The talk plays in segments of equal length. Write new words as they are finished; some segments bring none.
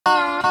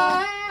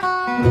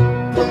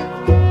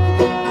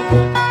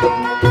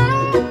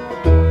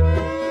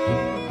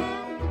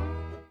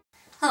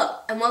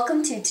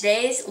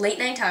week's late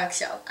night talk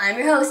show. I'm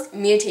your host,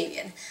 Mia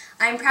Tavian.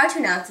 I am proud to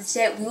announce that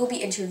today we will be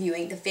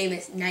interviewing the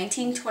famous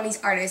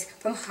 1920s artist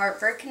from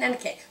Hartford,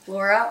 Connecticut,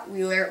 Laura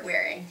Wheeler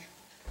Waring.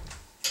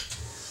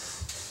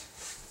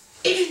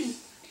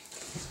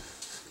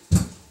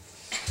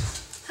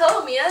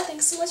 Hello, Mia.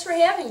 Thanks so much for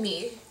having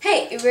me.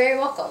 Hey, you're very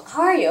welcome.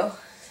 How are you?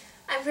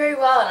 I'm very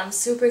well, and I'm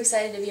super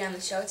excited to be on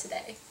the show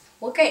today.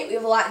 Well, great. We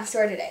have a lot in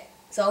store today.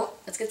 So,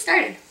 let's get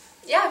started.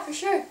 Yeah, for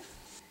sure.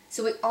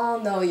 So we all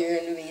know you're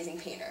an amazing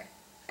painter.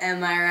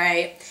 Am I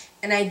right?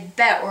 And I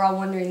bet we're all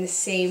wondering the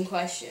same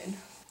question.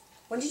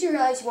 When did you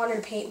realize you wanted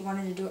to paint and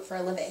wanted to do it for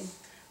a living?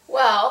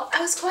 Well, I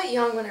was quite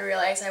young when I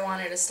realized I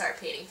wanted to start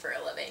painting for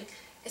a living.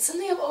 It's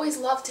something I've always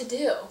loved to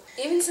do.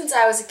 Even since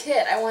I was a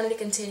kid, I wanted to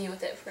continue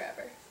with it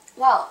forever.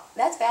 Wow,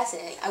 that's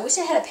fascinating. I wish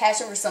I had a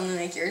passion for something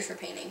like yours for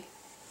painting.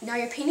 Now,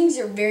 your paintings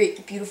are very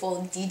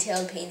beautiful,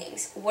 detailed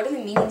paintings. What are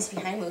the meanings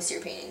behind most of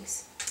your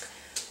paintings?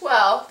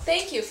 Well,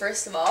 thank you,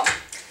 first of all.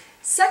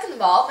 Second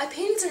of all, my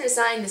paintings are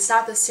designed to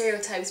stop the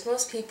stereotypes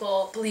most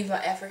people believe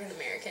about African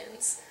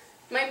Americans.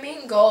 My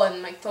main goal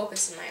and my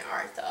focus in my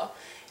art, though,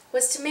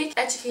 was to make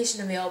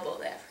education available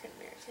to African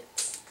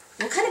Americans.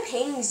 What kind of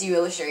paintings do you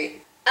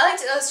illustrate? I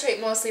like to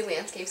illustrate mostly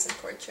landscapes and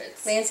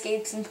portraits.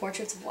 Landscapes and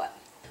portraits of what?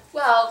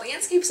 Well,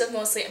 landscapes of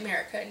mostly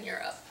America and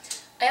Europe.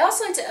 I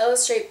also like to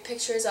illustrate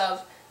pictures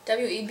of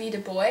W.E.B. Du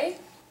Bois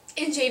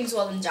and James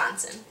Weldon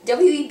Johnson.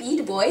 W.E.B.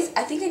 Du Bois?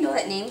 I think I know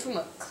that name from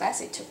a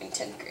class I took in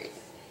 10th grade.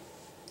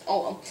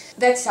 Oh well.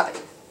 Back to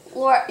topic.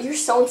 Laura, you're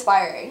so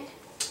inspiring.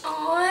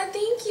 Aw,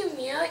 thank you,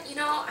 Mia. You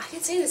know, I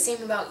could say the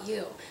same about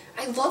you.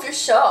 I love your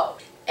show.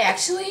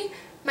 Actually,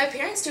 my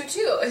parents do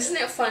too. Isn't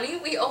it funny?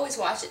 We always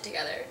watch it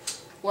together.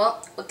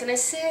 Well, what can I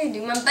say? I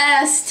do my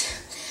best.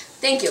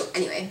 Thank you.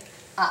 Anyway,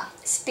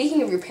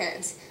 speaking of your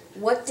parents,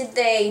 what did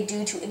they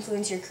do to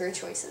influence your career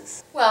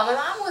choices? Well, my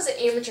mom was an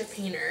amateur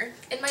painter,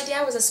 and my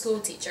dad was a school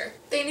teacher.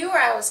 They knew where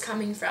I was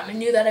coming from and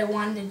knew that I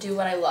wanted to do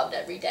what I loved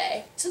every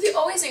day. So they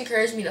always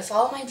encouraged me to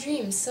follow my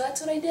dreams, so that's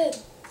what I did.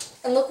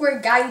 And look where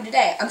it got you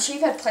today. I'm sure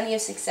you've had plenty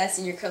of success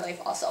in your career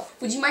life also.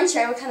 Would you mind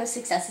sharing what kind of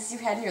successes you've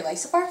had in your life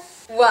so far?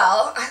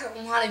 Well, I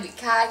don't want to be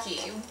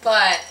cocky,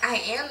 but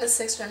I am the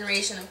 6th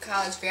generation of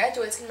college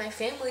graduates in my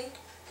family.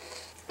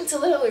 It's a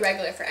little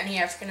irregular for any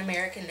African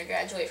American to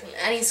graduate from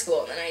any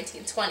school in the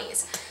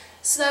 1920s,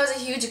 so that was a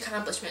huge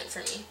accomplishment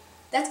for me.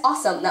 That's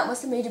awesome. That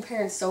must have made your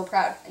parents so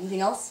proud.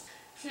 Anything else?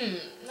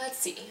 Let's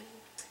see.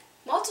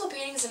 Multiple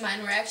paintings of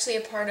mine were actually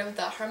a part of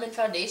the Harmon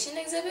Foundation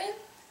exhibit.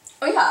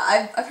 Oh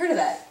yeah, I've heard of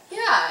that.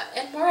 Yeah,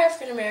 and more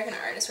African American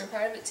artists were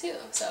part of it too,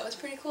 so it was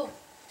pretty cool.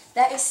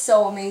 That is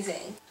so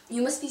amazing.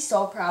 You must be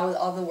so proud with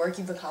all the work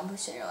you've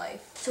accomplished in your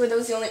life. So are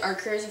those the only art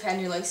careers you've had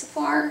in your life so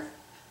far?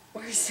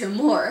 Or is there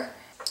more?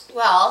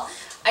 Well,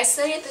 I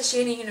studied at the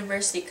Shady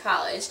University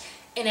College,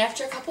 and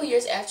after a couple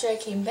years after I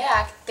came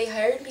back, they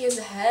hired me as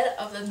the head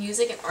of the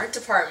music and art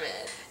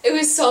department. It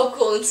was so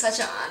cool and such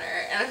an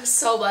honor, and I'm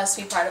so blessed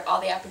to be part of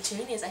all the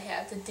opportunities I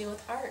have to deal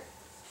with art.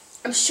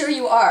 I'm sure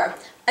you are.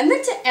 I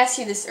meant to ask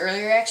you this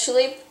earlier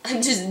actually.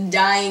 I'm just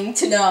dying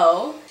to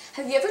know.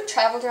 Have you ever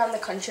traveled around the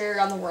country or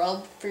around the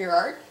world for your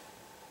art?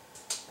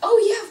 Oh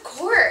yeah, of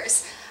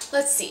course.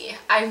 Let's see.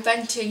 I've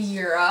been to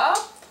Europe,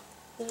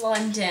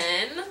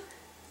 London,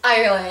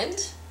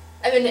 Ireland.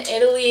 I've been to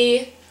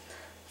Italy,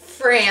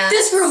 France.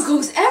 This girl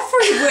goes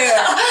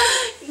everywhere!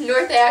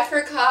 North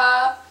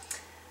Africa.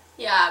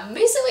 Yeah,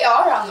 basically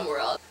all around the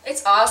world.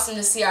 It's awesome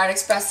to see art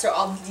expressed through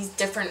all of these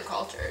different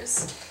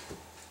cultures.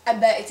 I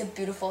bet it's a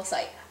beautiful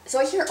sight. So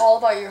I hear all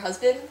about your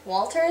husband,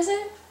 Walter, is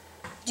it?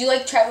 Do you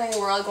like traveling the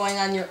world, going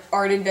on your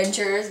art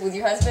adventures with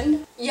your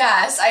husband?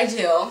 Yes, I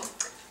do.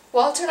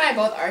 Walter and I are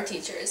both art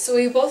teachers, so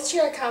we both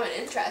share a common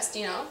interest,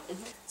 you know?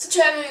 So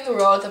traveling the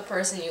world with a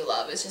person you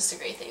love is just a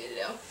great thing to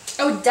do.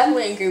 I would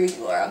definitely agree with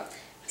you, Laura.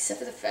 Except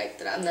for the fact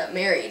that I'm not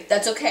married.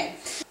 That's okay.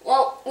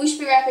 Well, we should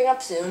be wrapping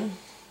up soon.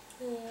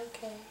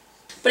 Okay.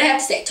 But I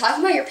have to say,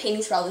 talking about your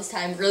paintings for all this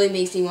time really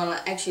makes me want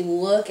to actually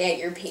look at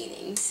your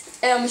paintings.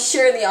 And I'm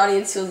sure the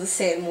audience feels the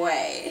same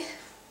way.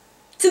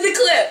 To the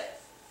clip!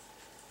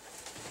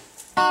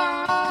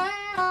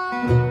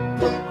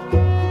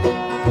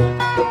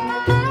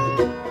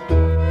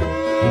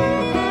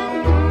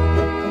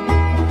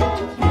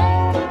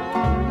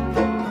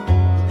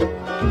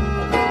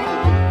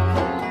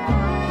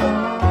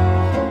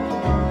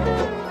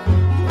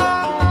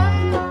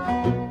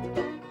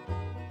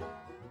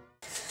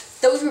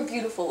 Those were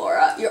beautiful,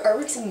 Laura. Your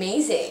artwork's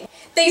amazing.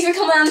 Thanks for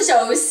coming on the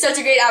show. It was such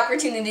a great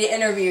opportunity to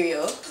interview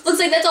you. Looks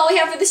like that's all we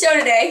have for the show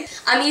today.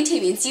 I'm Mia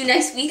Tavian. See you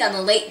next week on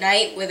the Late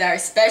Night with our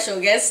special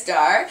guest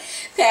star,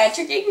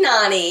 Patrick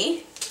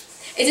Ignani.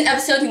 It's an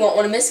episode you won't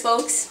want to miss,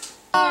 folks.